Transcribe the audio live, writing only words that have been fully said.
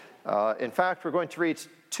In fact, we're going to read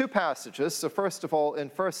two passages. So first of all, in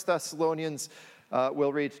 1 Thessalonians,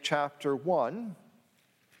 we'll read chapter 1,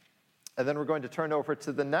 and then we're going to turn over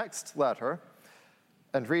to the next letter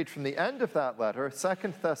and read from the end of that letter,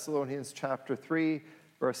 2 Thessalonians chapter 3,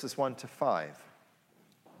 verses 1 to 5.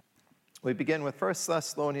 We begin with 1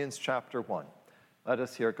 Thessalonians chapter 1. Let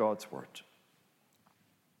us hear God's word.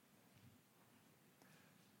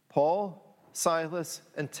 Paul, Silas,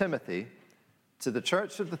 and Timothy, to the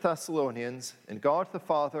church of the Thessalonians, in God the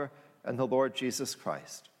Father and the Lord Jesus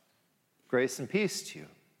Christ. Grace and peace to you.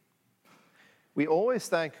 We always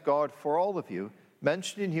thank God for all of you,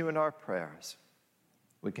 mentioning you in our prayers.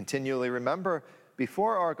 We continually remember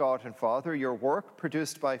before our God and Father your work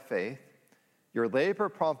produced by faith, your labor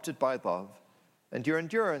prompted by love, and your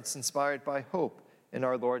endurance inspired by hope in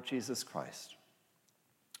our Lord Jesus Christ.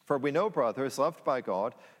 For we know, brothers, loved by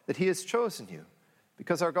God, that he has chosen you,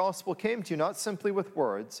 because our gospel came to you not simply with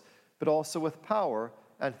words, but also with power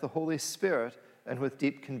and the Holy Spirit and with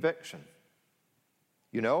deep conviction.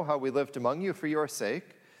 You know how we lived among you for your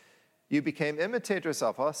sake. You became imitators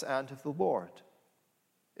of us and of the Lord.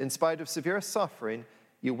 In spite of severe suffering,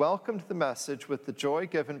 you welcomed the message with the joy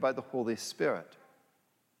given by the Holy Spirit.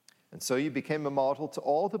 And so you became a model to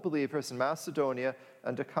all the believers in Macedonia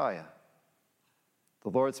and Achaia. The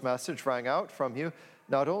Lord's message rang out from you,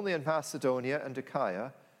 not only in Macedonia and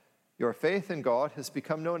Achaia. Your faith in God has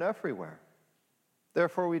become known everywhere.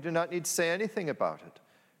 Therefore, we do not need to say anything about it,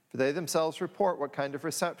 for they themselves report what kind of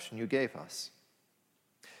reception you gave us.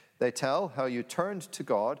 They tell how you turned to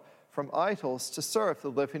God from idols to serve the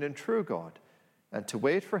living and true God, and to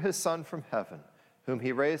wait for his Son from heaven, whom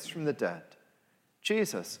he raised from the dead,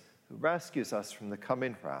 Jesus, who rescues us from the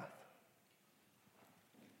coming wrath.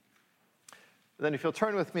 Then if you'll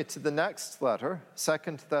turn with me to the next letter,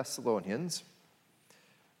 2 Thessalonians,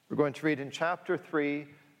 we're going to read in chapter 3,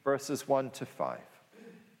 verses 1 to 5.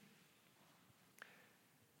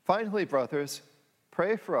 Finally, brothers,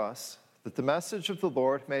 pray for us that the message of the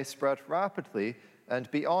Lord may spread rapidly and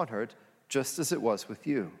be honored, just as it was with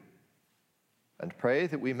you. And pray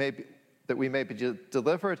that we may be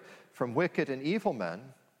delivered from wicked and evil men,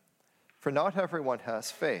 for not everyone has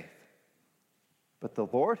faith. But the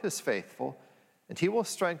Lord is faithful, and he will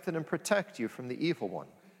strengthen and protect you from the evil one.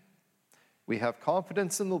 We have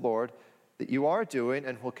confidence in the Lord that you are doing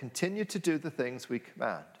and will continue to do the things we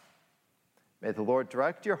command. May the Lord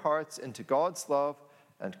direct your hearts into God's love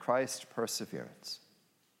and Christ's perseverance.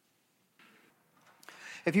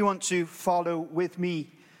 If you want to follow with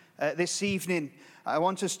me this evening, I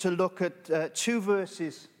want us to look at two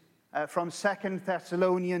verses from 2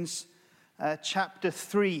 Thessalonians chapter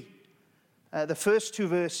 3. The first two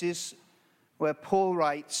verses where Paul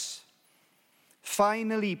writes,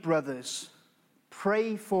 "Finally, brothers,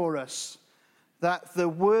 pray for us that the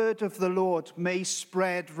word of the Lord may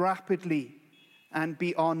spread rapidly and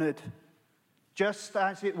be honored, just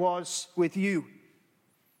as it was with you.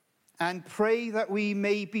 And pray that we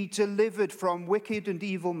may be delivered from wicked and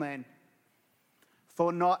evil men,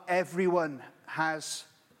 for not everyone has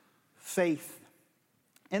faith."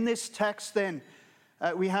 In this text, then,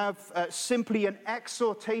 we have simply an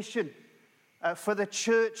exhortation for the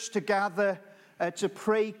church to gather to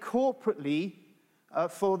pray corporately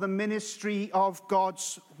for the ministry of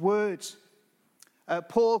God's word.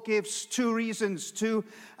 Paul gives two reasons, two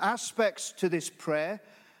aspects to this prayer.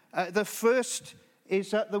 The first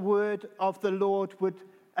is that the word of the Lord would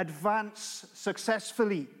advance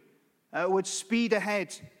successfully, would speed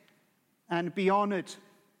ahead and be honored.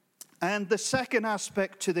 And the second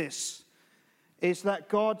aspect to this is that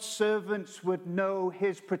God's servants would know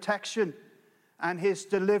his protection and his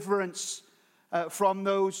deliverance from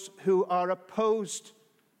those who are opposed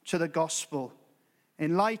to the gospel,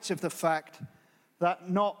 in light of the fact that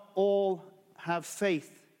not all have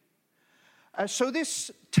faith. So this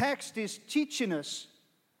text is teaching us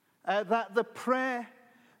that the prayer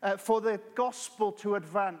for the gospel to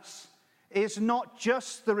advance is not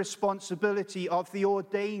just the responsibility of the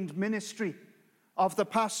ordained ministry of the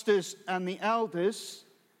pastors and the elders,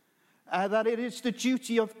 that it is the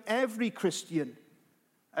duty of every Christian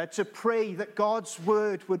to pray that God's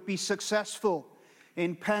word would be successful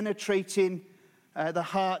in penetrating the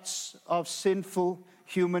hearts of sinful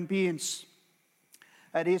human beings.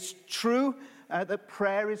 It is true that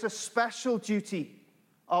prayer is a special duty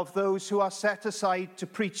of those who are set aside to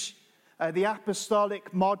preach. The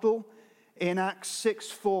apostolic model in Acts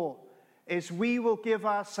 6:4 is we will give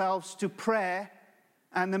ourselves to prayer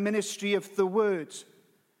and the ministry of the word.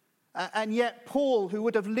 And yet Paul, who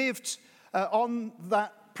would have lived on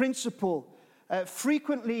that principle,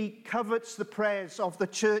 frequently covets the prayers of the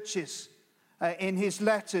churches in his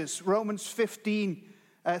letters. Romans 15,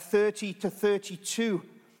 30 to 32.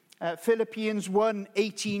 Philippians 1,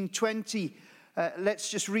 18, 20. Let's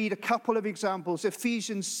just read a couple of examples.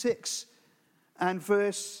 Ephesians 6 and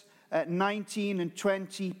verse 19 and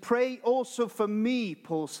 20. Pray also for me,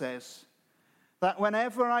 Paul says, that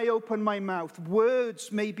whenever I open my mouth,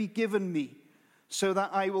 words may be given me, so that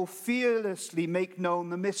I will fearlessly make known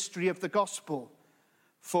the mystery of the gospel,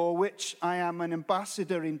 for which I am an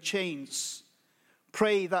ambassador in chains.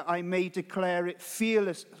 Pray that I may declare it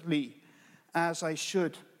fearlessly as I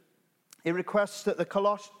should. He requests that the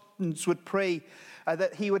Colossians would pray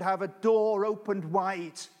that he would have a door opened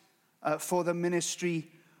wide for the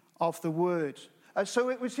ministry of the word. So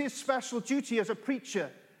it was his special duty as a preacher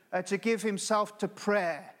to give himself to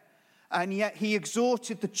prayer, and yet he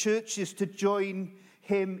exhorted the churches to join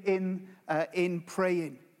him in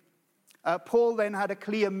praying. Paul then had a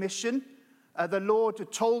clear mission. The Lord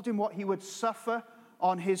had told him what he would suffer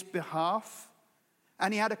on his behalf,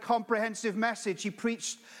 and he had a comprehensive message. He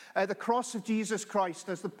preached the cross of Jesus Christ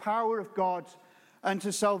as the power of God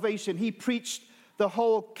unto salvation. He preached the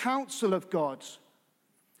whole counsel of God.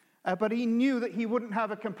 But he knew that he wouldn't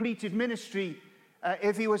have a completed ministry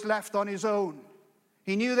if he was left on his own.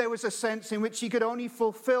 He knew there was a sense in which he could only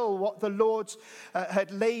fulfill what the Lord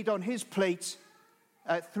had laid on his plate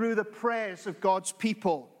through the prayers of God's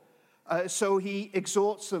people. So he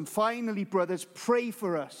exhorts them, finally, brothers, pray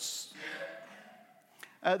for us.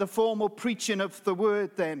 The formal preaching of the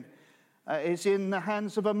word, then, is in the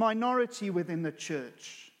hands of a minority within the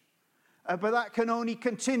church. But that can only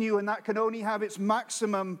continue, and that can only have its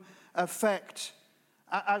maximum effect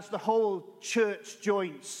as the whole church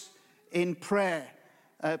joins in prayer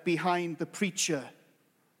behind the preacher.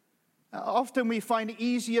 Often we find it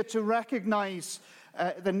easier to recognize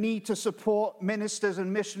the need to support ministers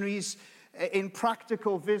and missionaries in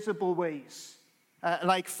practical, visible ways,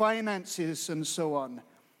 like finances and so on.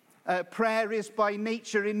 Prayer is by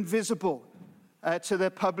nature invisible to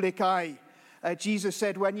the public eye. Jesus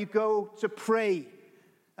said, when you go to pray,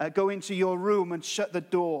 go into your room and shut the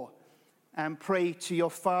door and pray to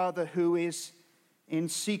your Father who is in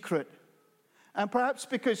secret. And perhaps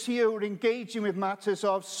because here we're engaging with matters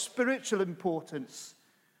of spiritual importance,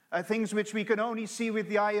 things which we can only see with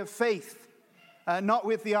the eye of faith, not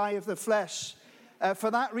with the eye of the flesh.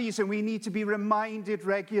 For that reason, we need to be reminded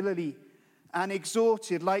regularly and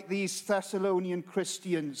exhorted, like these Thessalonian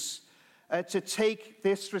Christians, to take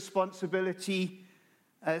this responsibility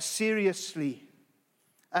seriously.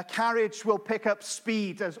 A carriage will pick up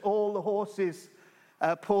speed as all the horses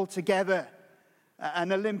pull together.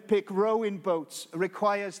 An Olympic rowing boat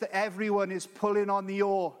requires that everyone is pulling on the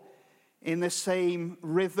oar in the same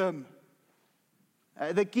rhythm.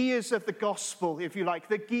 The gears of the gospel, if you like,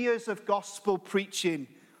 the gears of gospel preaching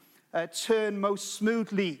turn most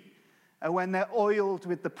smoothly when they're oiled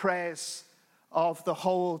with the prayers of the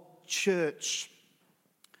whole church.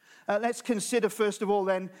 Let's consider, first of all,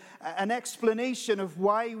 then, an explanation of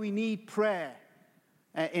why we need prayer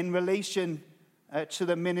in relation to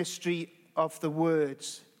the ministry of the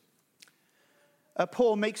words.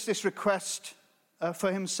 Paul makes this request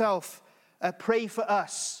for himself. Pray for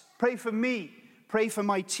us, pray for me, pray for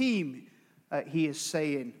my team, he is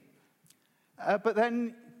saying. But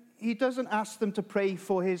then he doesn't ask them to pray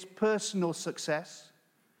for his personal success.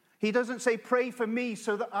 He doesn't say, pray for me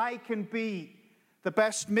so that I can be the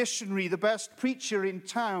best missionary, the best preacher in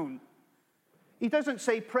town. He doesn't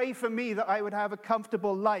say, pray for me that I would have a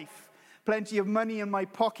comfortable life, plenty of money in my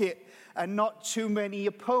pocket, and not too many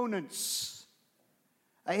opponents.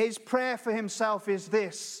 His prayer for himself is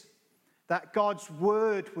this, that God's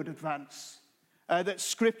word would advance, that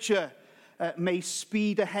Scripture may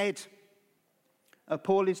speed ahead.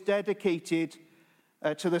 Paul is dedicated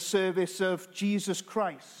to the service of Jesus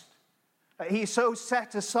Christ. He's so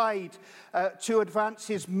set aside to advance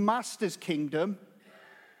his master's kingdom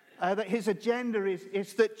that his agenda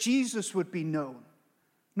is that Jesus would be known,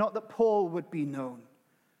 not that Paul would be known.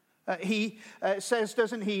 He says,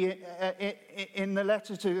 doesn't he, in the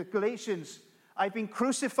letter to Galatians, I've been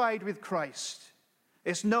crucified with Christ.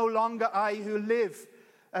 It's no longer I who live,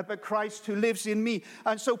 but Christ who lives in me.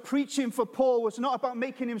 And so preaching for Paul was not about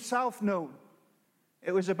making himself known.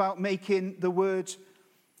 It was about making the word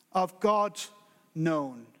of God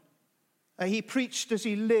known. He preached as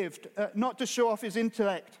he lived, not to show off his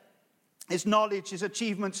intellect, his knowledge, his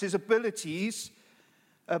achievements, his abilities,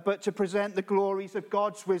 but to present the glories of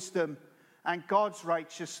God's wisdom and God's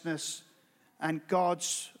righteousness and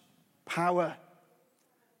God's power.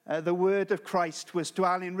 The word of Christ was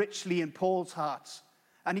dwelling richly in Paul's heart,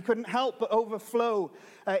 And he couldn't help but overflow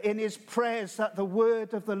in his prayers that the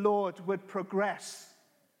word of the Lord would progress,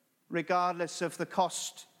 regardless of the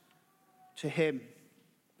cost to him.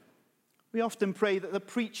 We often pray that the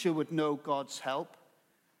preacher would know God's help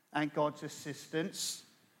and God's assistance.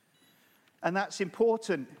 And that's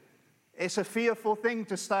important. It's a fearful thing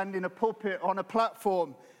to stand in a pulpit on a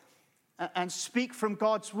platform and speak from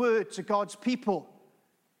God's word to God's people.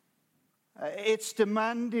 It's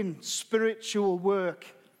demanding spiritual work.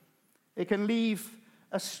 It can leave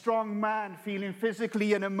a strong man feeling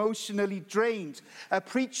physically and emotionally drained.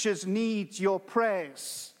 Preachers need your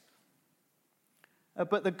prayers.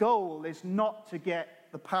 But the goal is not to get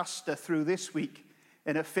the pastor through this week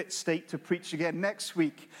in a fit state to preach again next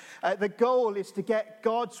week. The goal is to get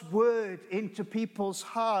God's word into people's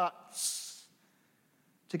hearts,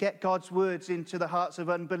 to get God's words into the hearts of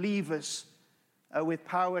unbelievers with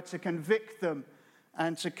power to convict them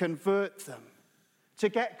and to convert them, to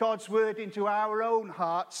get God's word into our own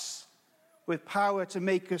hearts with power to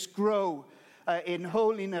make us grow in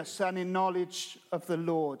holiness and in knowledge of the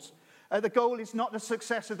Lord. The goal is not the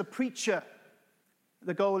success of the preacher.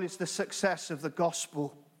 The goal is the success of the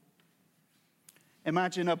gospel.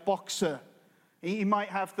 Imagine a boxer. He might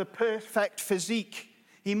have the perfect physique.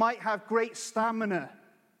 He might have great stamina.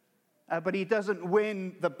 But he doesn't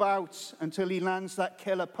win the bout until he lands that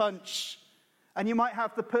killer punch. And you might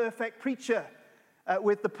have the perfect preacher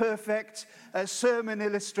with the perfect sermon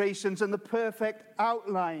illustrations and the perfect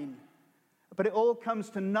outline. But it all comes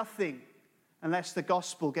to nothing unless the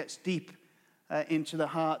gospel gets deep into the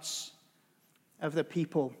hearts of the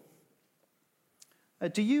people.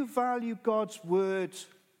 Do you value God's word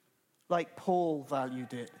like Paul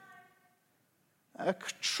valued it? A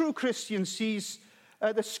true Christian sees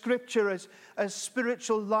the scripture as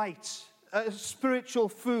spiritual light, as spiritual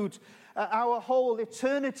food. Our whole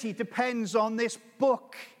eternity depends on this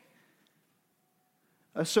book.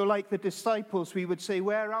 So like the disciples, we would say,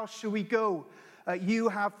 where else shall we go? You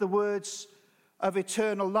have the words of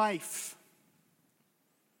eternal life.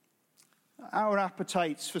 Our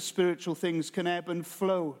appetites for spiritual things can ebb and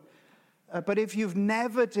flow. But if you've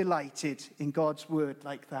never delighted in God's word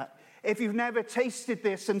like that, if you've never tasted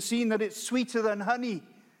this and seen that it's sweeter than honey,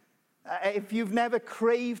 if you've never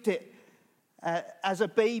craved it as a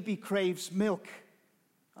baby craves milk,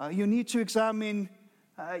 you need to examine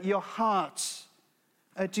your heart.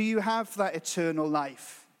 Do you have that eternal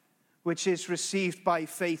life, which is received by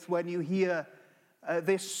faith when you hear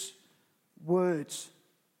this word?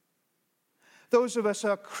 Those of us who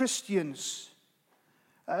are Christians,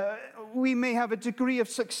 we may have a degree of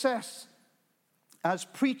success as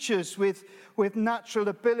preachers with natural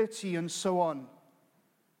ability and so on.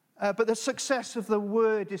 But the success of the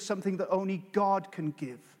word is something that only God can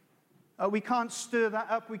give. We can't stir that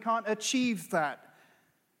up. We can't achieve that.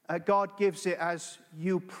 God gives it as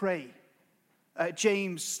you pray.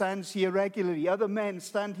 James stands here regularly. Other men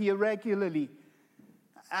stand here regularly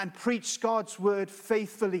and preach God's word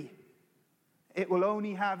faithfully. It will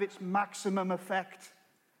only have its maximum effect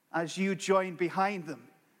as you join behind them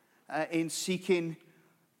in seeking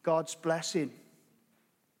God's blessing.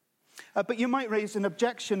 But you might raise an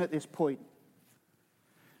objection at this point.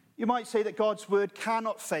 You might say that God's word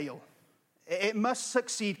cannot fail. It must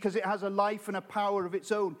succeed because it has a life and a power of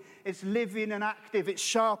its own. It's living and active. It's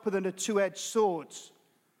sharper than a two-edged sword.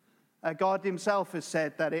 God himself has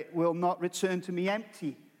said that it will not return to me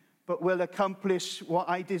empty, but will accomplish what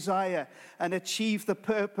I desire and achieve the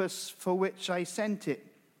purpose for which I sent it.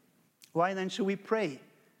 Why then shall we pray?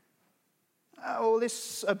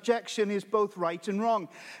 This objection is both right and wrong.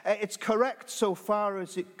 It's correct so far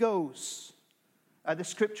as it goes. The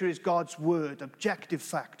scripture is God's word, objective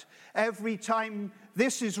fact. Every time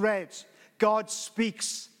this is read, God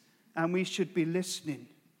speaks, and we should be listening.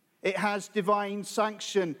 It has divine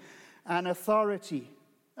sanction and authority.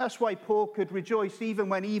 That's why Paul could rejoice even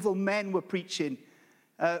when evil men were preaching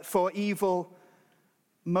for evil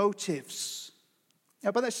motives.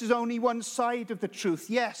 But this is only one side of the truth.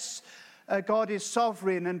 Yes, God is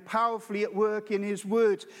sovereign and powerfully at work in his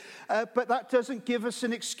word. But that doesn't give us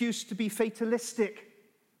an excuse to be fatalistic,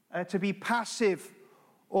 to be passive,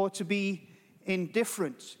 or to be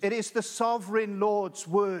indifferent. It is the sovereign Lord's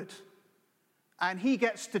word. And he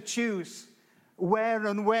gets to choose where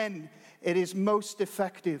and when it is most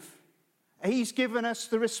effective. He's given us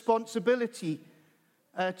the responsibility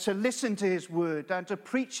to listen to his word and to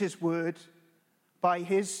preach his word by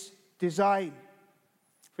his design.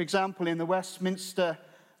 For example, in the Westminster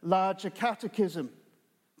Larger Catechism,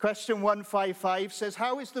 question 155 says,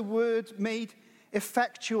 how is the word made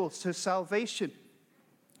effectual to salvation?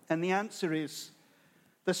 And the answer is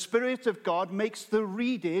The Spirit of God makes the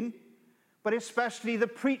reading, but especially the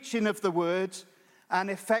preaching of the word, an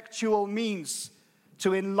effectual means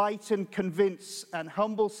to enlighten, convince, and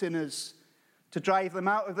humble sinners, to drive them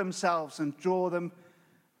out of themselves and draw them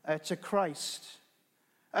to Christ.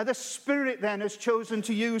 The Spirit then has chosen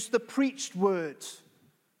to use the preached word.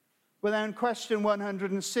 Well, then question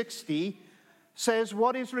 160 says,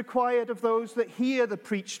 what is required of those that hear the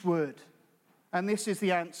preached word? And this is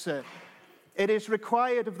the answer. It is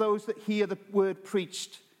required of those that hear the word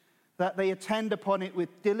preached that they attend upon it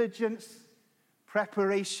with diligence,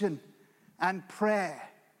 preparation, and prayer.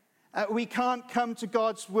 We can't come to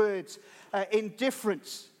God's words in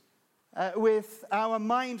indifference, with our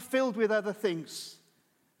mind filled with other things,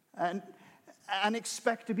 and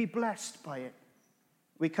expect to be blessed by it.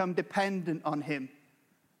 We come dependent on him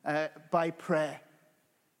by prayer.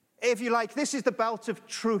 If you like, this is the belt of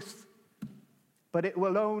truth, but it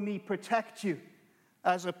will only protect you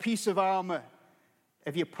as a piece of armor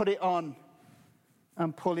if you put it on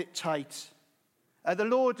and pull it tight. The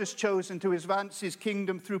Lord has chosen to advance his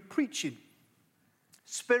kingdom through preaching.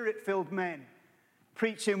 Spirit-filled men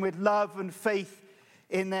preaching with love and faith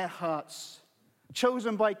in their hearts,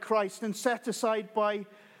 chosen by Christ and set aside by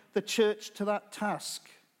the church to that task.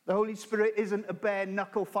 The Holy Spirit isn't a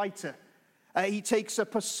bare-knuckle fighter. He takes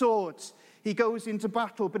up a sword. He goes into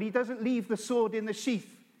battle, but he doesn't leave the sword in the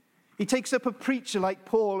sheath. He takes up a preacher like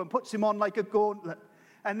Paul and puts him on like a gauntlet,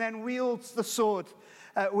 and then wields the sword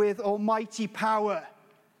with almighty power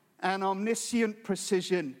and omniscient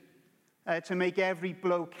precision to make every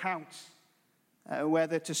blow count,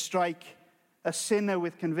 whether to strike a sinner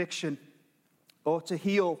with conviction or to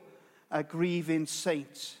heal a grieving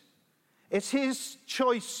saint. It's his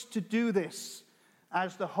choice to do this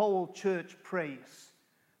as the whole church prays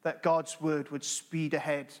that God's word would speed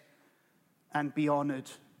ahead and be honored.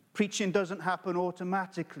 Preaching doesn't happen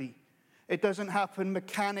automatically. It doesn't happen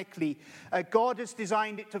mechanically. God has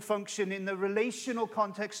designed it to function in the relational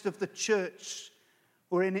context of the church.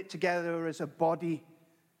 We're in it together as a body.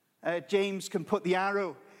 James can put the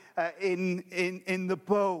arrow in the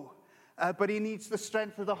bow, but he needs the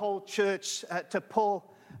strength of the whole church to pull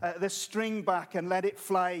the string back and let it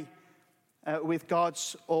fly with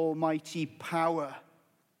God's almighty power.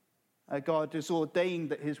 God has ordained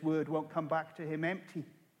that his word won't come back to him empty.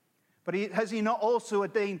 But has he not also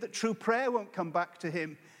ordained that true prayer won't come back to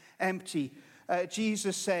him empty?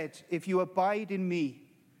 Jesus said, if you abide in me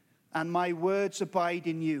and my words abide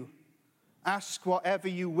in you, ask whatever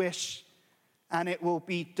you wish and it will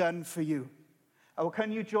be done for you. Well,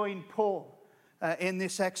 can you join Paul in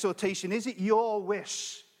this exhortation? Is it your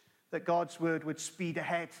wish that God's word would speed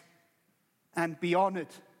ahead and be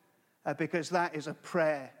honored? Because that is a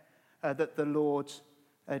prayer that the Lord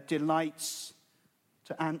delights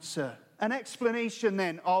to answer. An explanation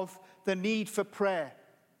then of the need for prayer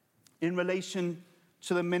in relation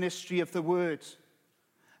to the ministry of the word.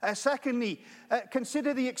 Secondly,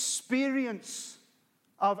 consider the experience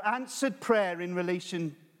of answered prayer in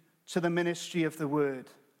relation to the ministry of the word.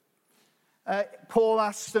 Paul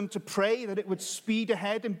asks them to pray that it would speed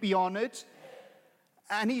ahead and be honored.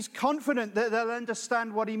 And he's confident that they'll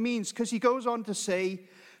understand what he means, because he goes on to say,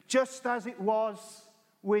 just as it was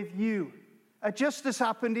with you. Just as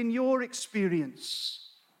happened in your experience.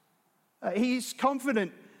 He's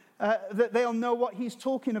confident that they'll know what he's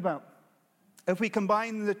talking about. If we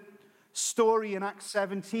combine the story in Acts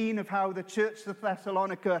 17 of how the church of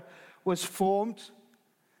Thessalonica was formed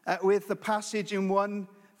with the passage in 1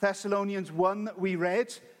 Thessalonians 1 that we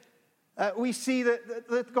read, we see that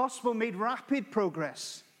the gospel made rapid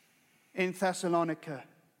progress in Thessalonica.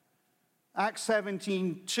 Acts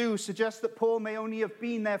 17:2 suggests that Paul may only have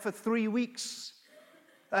been there for 3 weeks.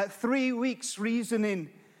 3 weeks reasoning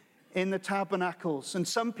in the tabernacles. And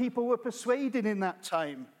some people were persuaded in that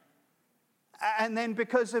time. And then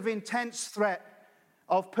because of intense threat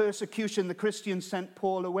of persecution, the Christians sent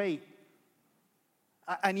Paul away.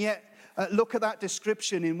 And yet, look at that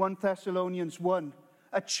description in 1 Thessalonians 1.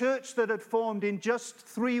 A church that had formed in just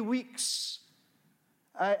 3 weeks.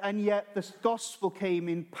 And yet the gospel came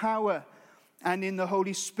in power and in the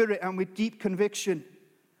Holy Spirit and with deep conviction.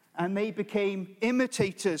 And they became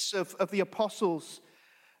imitators of the apostles,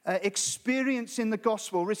 experiencing the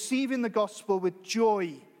gospel, receiving the gospel with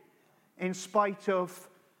joy in spite of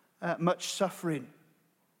much suffering.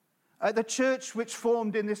 The church which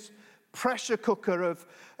formed in this pressure cooker of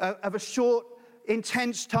a short,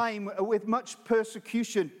 intense time with much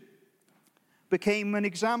persecution became an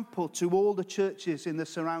example to all the churches in the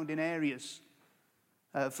surrounding areas.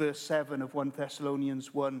 Verse 7 of 1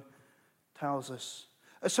 Thessalonians 1 tells us.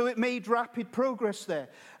 So it made rapid progress there.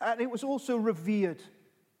 And it was also revered.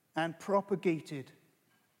 and propagated.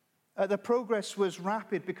 The progress was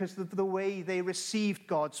rapid because of the way they received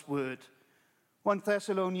God's word. 1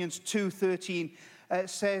 Thessalonians 2:13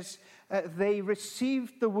 says, they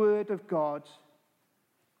received the word of God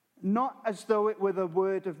not as though it were the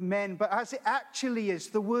word of men, but as it actually is,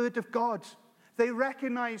 the word of God. They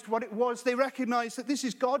recognized what it was. They recognized that this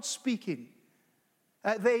is God speaking.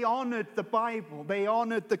 They honored the Bible. They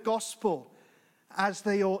honored the gospel as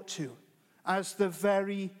they ought to, as the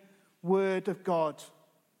very word of God.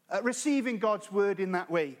 Receiving God's word in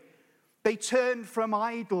that way, they turned from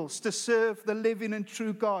idols to serve the living and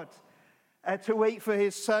true God, to wait for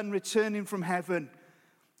his Son returning from heaven,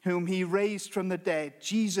 whom he raised from the dead,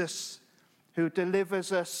 Jesus, who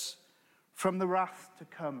delivers us from the wrath to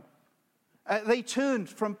come. They turned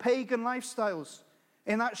from pagan lifestyles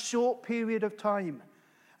in that short period of time,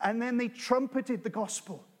 and then they trumpeted the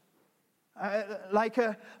gospel like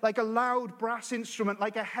a loud brass instrument,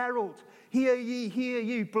 like a herald. Hear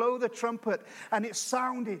ye, blow the trumpet. And it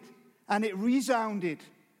sounded and it resounded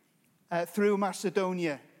through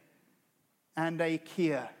Macedonia and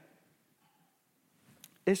Achaia.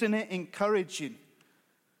 Isn't it encouraging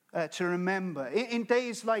to remember, in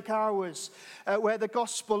days like ours, where the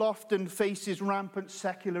gospel often faces rampant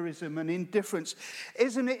secularism and indifference,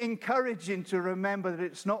 isn't it encouraging to remember that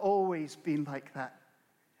it's not always been like that?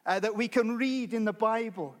 That we can read in the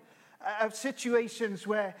Bible of situations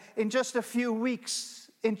where in just a few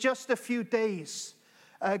weeks, in just a few days,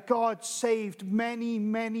 God saved many,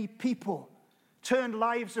 many people, turned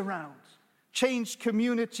lives around, changed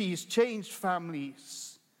communities, changed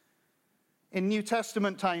families. In New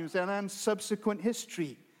Testament times and subsequent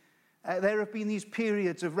history, there have been these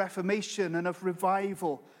periods of reformation and of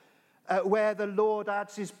revival where the Lord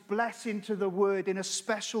adds his blessing to the word in a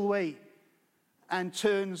special way and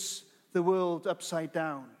turns the world upside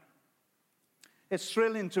down. It's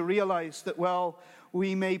thrilling to realize that while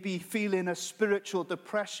we may be feeling a spiritual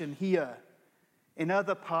depression here, in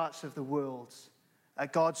other parts of the world,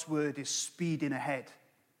 God's word is speeding ahead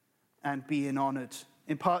and being honored.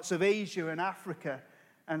 In parts of Asia and Africa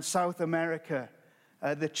and South America,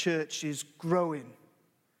 the church is growing.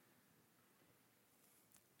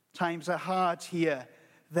 Times are hard here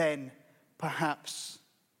then, perhaps.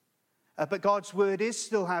 But God's word is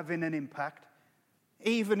still having an impact,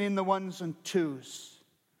 even in the ones and twos.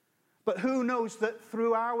 But who knows that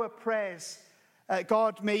through our prayers,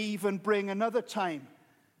 God may even bring another time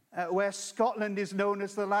where Scotland is known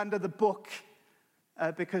as the land of the book,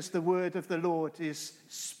 because the word of the Lord is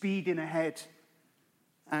speeding ahead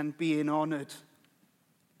and being honored.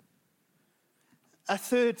 A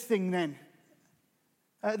third thing then,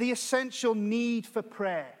 the essential need for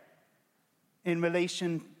prayer in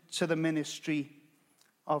relation to the ministry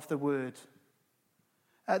of the word.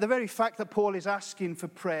 The very fact that Paul is asking for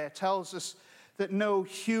prayer tells us that no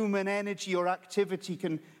human energy or activity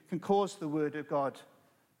can cause the word of God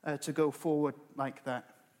to go forward like that.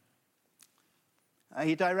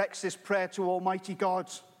 He directs this prayer to Almighty God,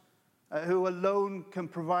 who alone can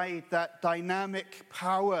provide that dynamic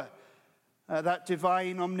power, that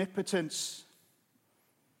divine omnipotence.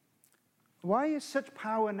 Why is such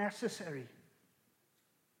power necessary?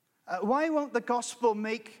 Why won't the gospel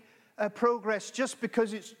make progress just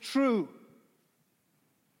because it's true?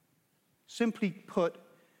 Simply put,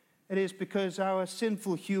 it is because our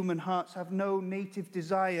sinful human hearts have no native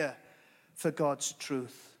desire for God's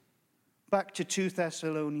truth. Back to 2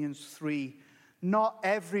 Thessalonians 3. Not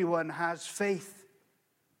everyone has faith.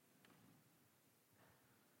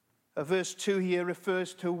 Verse 2 here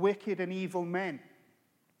refers to wicked and evil men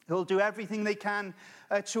who'll do everything they can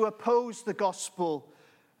to oppose the gospel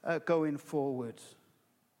going forward.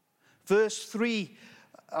 Verse 3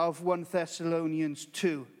 of 1 Thessalonians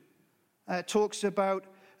 2 talks about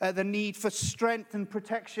the need for strength and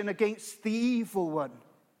protection against the evil one.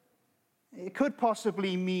 It could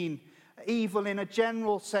possibly mean evil in a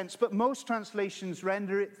general sense, but most translations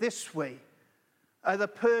render it this way. The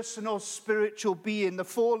personal spiritual being, the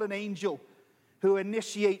fallen angel who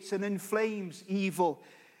initiates and inflames evil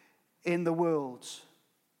in the world.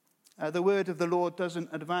 The word of the Lord doesn't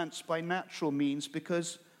advance by natural means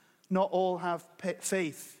because not all have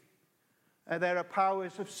faith. There are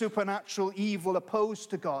powers of supernatural evil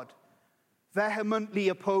opposed to God, vehemently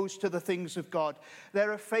opposed to the things of God.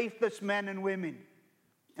 There are faithless men and women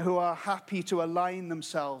who are happy to align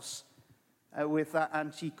themselves with that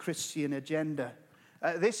anti-Christian agenda.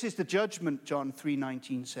 This is the judgment, John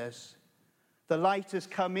 3:19 says. The light has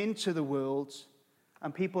come into the world,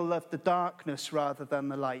 and people love the darkness rather than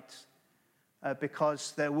the light,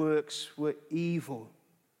 because their works were evil.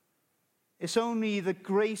 It's only the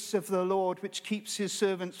grace of the Lord which keeps his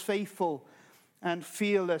servants faithful and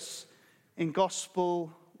fearless in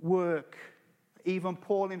gospel work. Even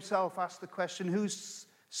Paul himself asked the question, who's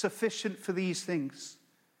sufficient for these things?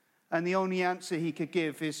 And the only answer he could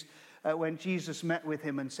give is when Jesus met with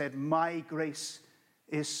him and said, my grace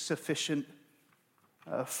is sufficient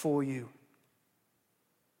for you.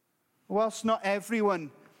 Whilst not everyone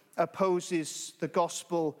opposes the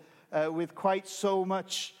gospel with quite so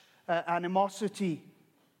much animosity,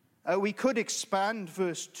 we could expand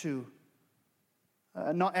verse 2.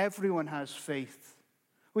 Not everyone has faith.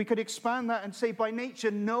 We could expand that and say, by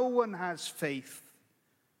nature, no one has faith.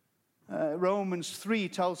 Romans 3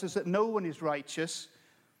 tells us that no one is righteous.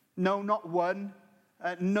 No, not one.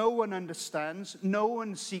 No one understands. No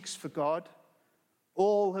one seeks for God.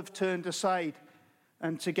 All have turned aside,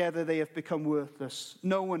 and together they have become worthless.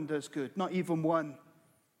 No one does good, not even one.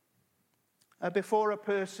 Before a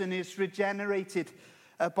person is regenerated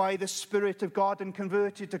by the Spirit of God and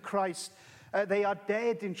converted to Christ, they are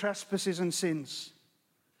dead in trespasses and sins.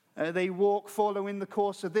 They walk following the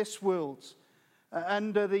course of this world,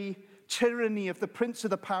 under the tyranny of the prince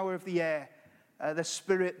of the power of the air, the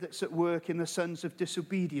spirit that's at work in the sons of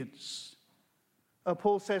disobedience.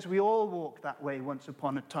 Paul says we all walked that way once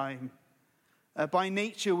upon a time. By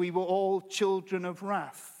nature, we were all children of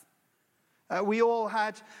wrath. We all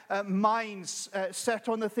had minds set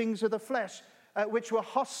on the things of the flesh, which were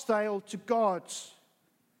hostile to God.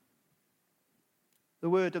 The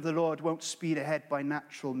word of the Lord won't speed ahead by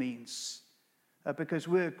natural means, because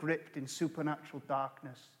we're gripped in supernatural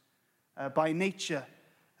darkness. By nature,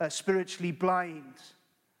 spiritually blind,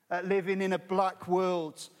 living in a black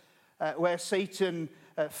world where Satan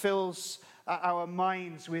fills our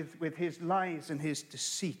minds with his lies and his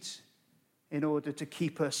deceit in order to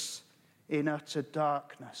keep us in utter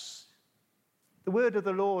darkness. The word of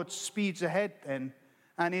the Lord speeds ahead then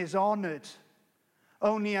and is honored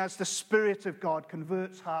only as the Spirit of God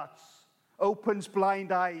converts hearts, opens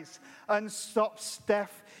blind eyes, unstops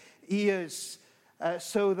deaf ears,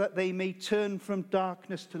 so that they may turn from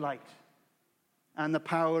darkness to light and the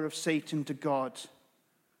power of Satan to God,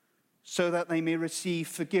 so that they may receive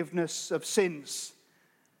forgiveness of sins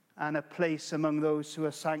and a place among those who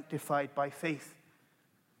are sanctified by faith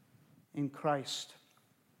in Christ.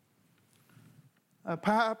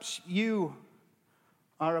 Perhaps you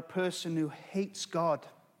are a person who hates God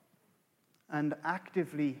and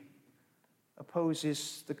actively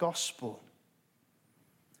opposes the gospel.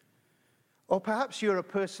 Or perhaps you're a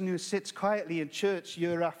person who sits quietly in church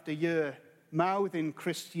year after year, mouthing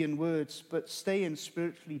Christian words, but staying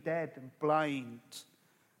spiritually dead and blind,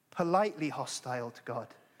 politely hostile to God.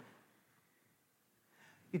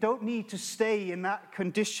 You don't need to stay in that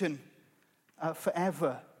condition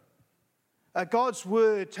forever. God's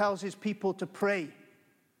word tells his people to pray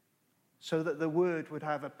so that the word would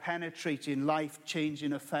have a penetrating,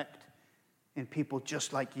 life-changing effect in people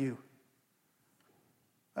just like you.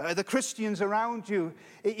 The Christians around you,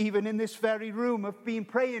 even in this very room, have been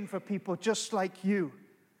praying for people just like you,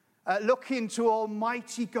 looking to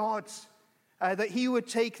Almighty God, that he would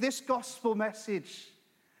take this gospel message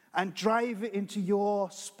and drive it into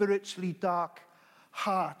your spiritually dark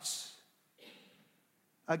hearts.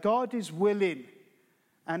 God is willing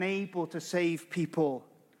and able to save people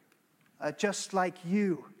just like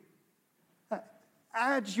you.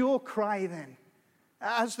 Add your cry then,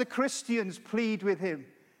 as the Christians plead with him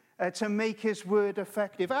to make his word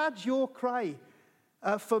effective. Add your cry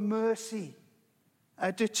for mercy.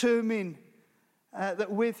 Determine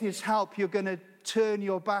that with his help you're going to turn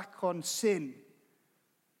your back on sin,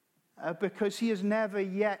 because he has never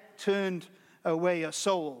yet turned away a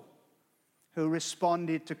soul who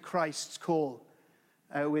responded to Christ's call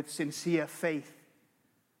with sincere faith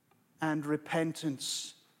and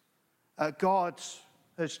repentance. God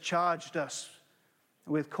has charged us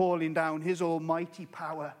with calling down his almighty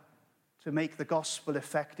power to make the gospel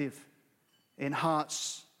effective in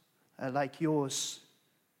hearts like yours.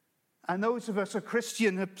 And those of us who are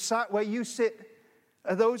Christian have sat where you sit.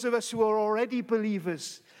 Those of us who are already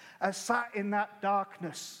believers are sat in that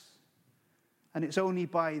darkness. And it's only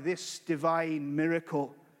by this divine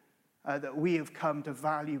miracle that we have come to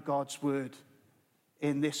value God's word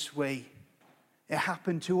in this way. It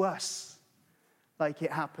happened to us like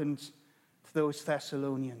it happened to those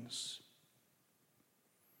Thessalonians.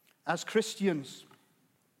 As Christians,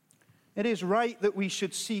 it is right that we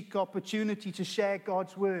should seek opportunity to share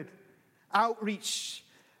God's word, outreach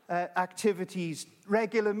activities,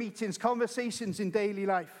 regular meetings, conversations in daily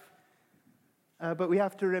life. But we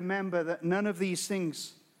have to remember that none of these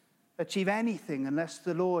things achieve anything unless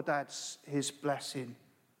the Lord adds his blessing.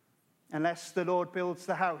 Unless the Lord builds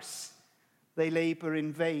the house, they labor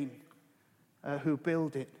in vain who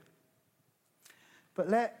build it. But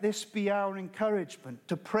let this be our encouragement,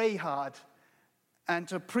 to pray hard and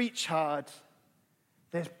to preach hard.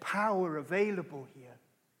 There's power available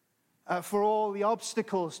here. For all the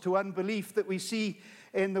obstacles to unbelief that we see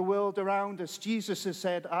in the world around us, Jesus has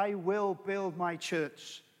said, I will build my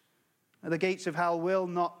church. The gates of hell will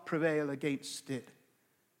not prevail against it.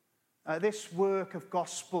 This work of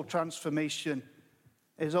gospel transformation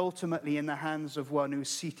is ultimately in the hands of one who's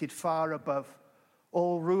seated far above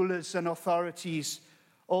all rulers and authorities,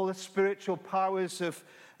 all the spiritual powers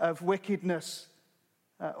of wickedness,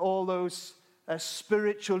 all those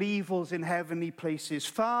spiritual evils in heavenly places,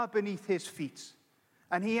 far beneath his feet.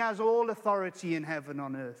 And he has all authority in heaven and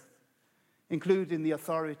on earth, including the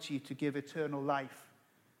authority to give eternal life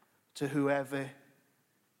to whoever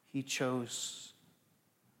he chose.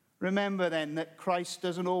 Remember then that Christ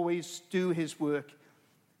doesn't always do his work,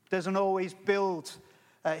 doesn't always build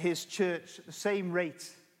his church at the same rate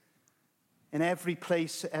in every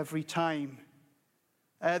place, every time.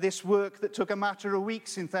 This work that took a matter of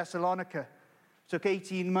weeks in Thessalonica, took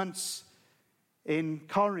 18 months in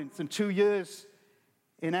Corinth and 2 years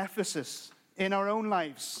in Ephesus. In our own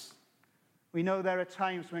lives, we know there are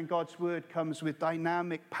times when God's word comes with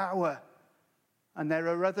dynamic power, and there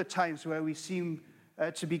are other times where we seem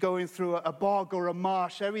to be going through a bog or a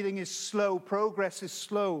marsh. Everything is slow, progress is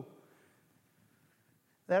slow.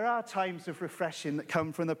 There are times of refreshing that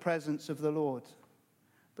come from the presence of the Lord,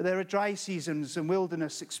 but there are dry seasons and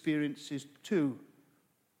wilderness experiences too.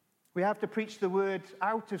 We have to preach the word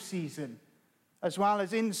out of season as well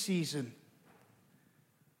as in season.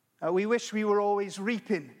 We wish we were always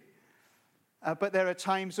reaping, but there are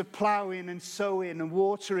times of plowing and sowing and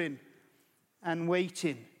watering and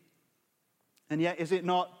waiting. And yet, is it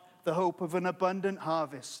not the hope of an abundant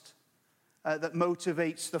harvest that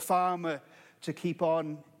motivates the farmer to keep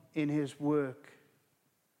on in his work?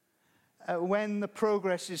 When the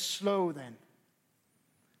progress is slow then,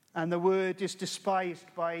 and the word is despised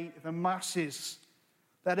by the masses,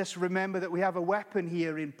 let us remember that we have a weapon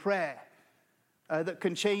here in prayer that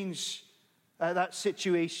can change that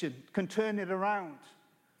situation, can turn it around,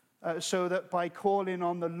 so that by calling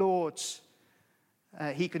on the Lord,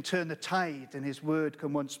 he can turn the tide and his word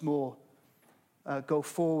can once more go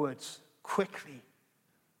forward quickly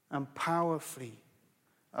and powerfully.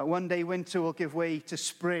 One day winter will give way to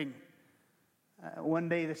spring. One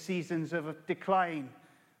day the seasons of decline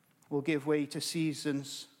will give way to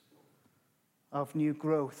seasons of new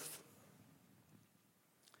growth.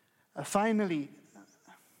 Finally,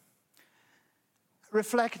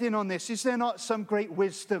 reflecting on this, is there not some great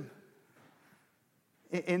wisdom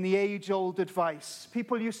in the age-old advice?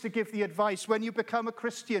 People used to give the advice, when you become a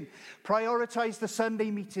Christian, prioritize the Sunday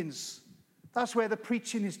meetings. That's where the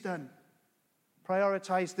preaching is done.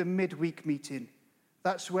 Prioritize the midweek meeting.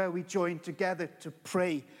 That's where we join together to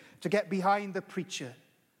pray, to get behind the preacher,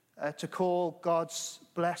 to call God's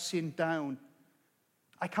blessing down.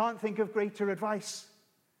 I can't think of greater advice.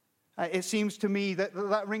 It seems to me that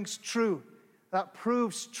that rings true. That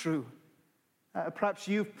proves true. Perhaps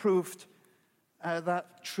you've proved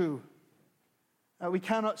that true. We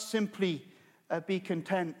cannot simply be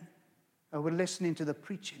content with listening to the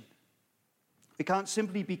preaching. We can't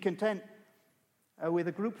simply be content with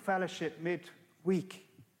a group fellowship midweek.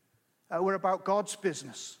 We're about God's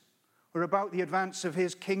business. We're about the advance of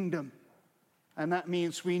his kingdom. And that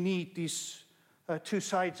means we need these two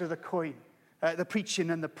sides of the coin, the preaching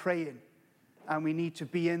and the praying. And we need to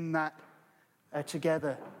be in that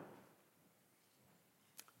together.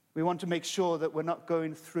 We want to make sure that we're not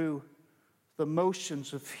going through the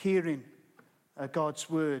motions of hearing God's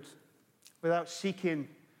word without seeking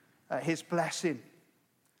his blessing,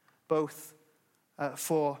 both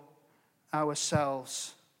for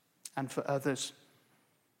ourselves and for others.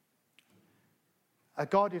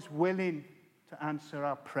 God is willing to answer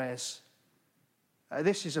our prayers.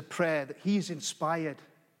 This is a prayer that he's inspired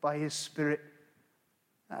by his Spirit.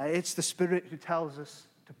 It's the Spirit who tells us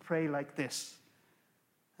to pray like this.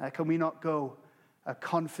 Can we not go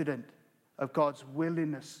confident of God's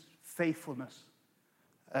willingness, faithfulness,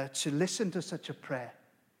 to listen to such a prayer,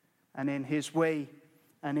 and in his way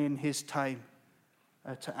and in his time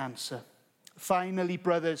to answer? Finally,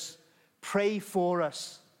 brothers, pray for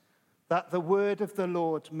us that the word of the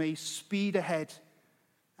Lord may speed ahead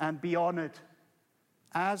and be honored,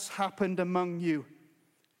 as happened among you,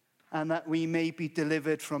 and that we may be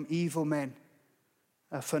delivered from evil men,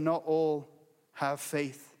 for not all have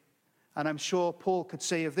faith. And I'm sure Paul could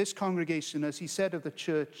say of this congregation, as he said of the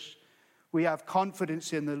church, we have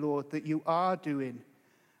confidence in the Lord that you are doing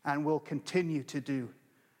and will continue to do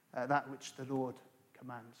that which the Lord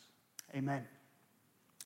commands. Amen.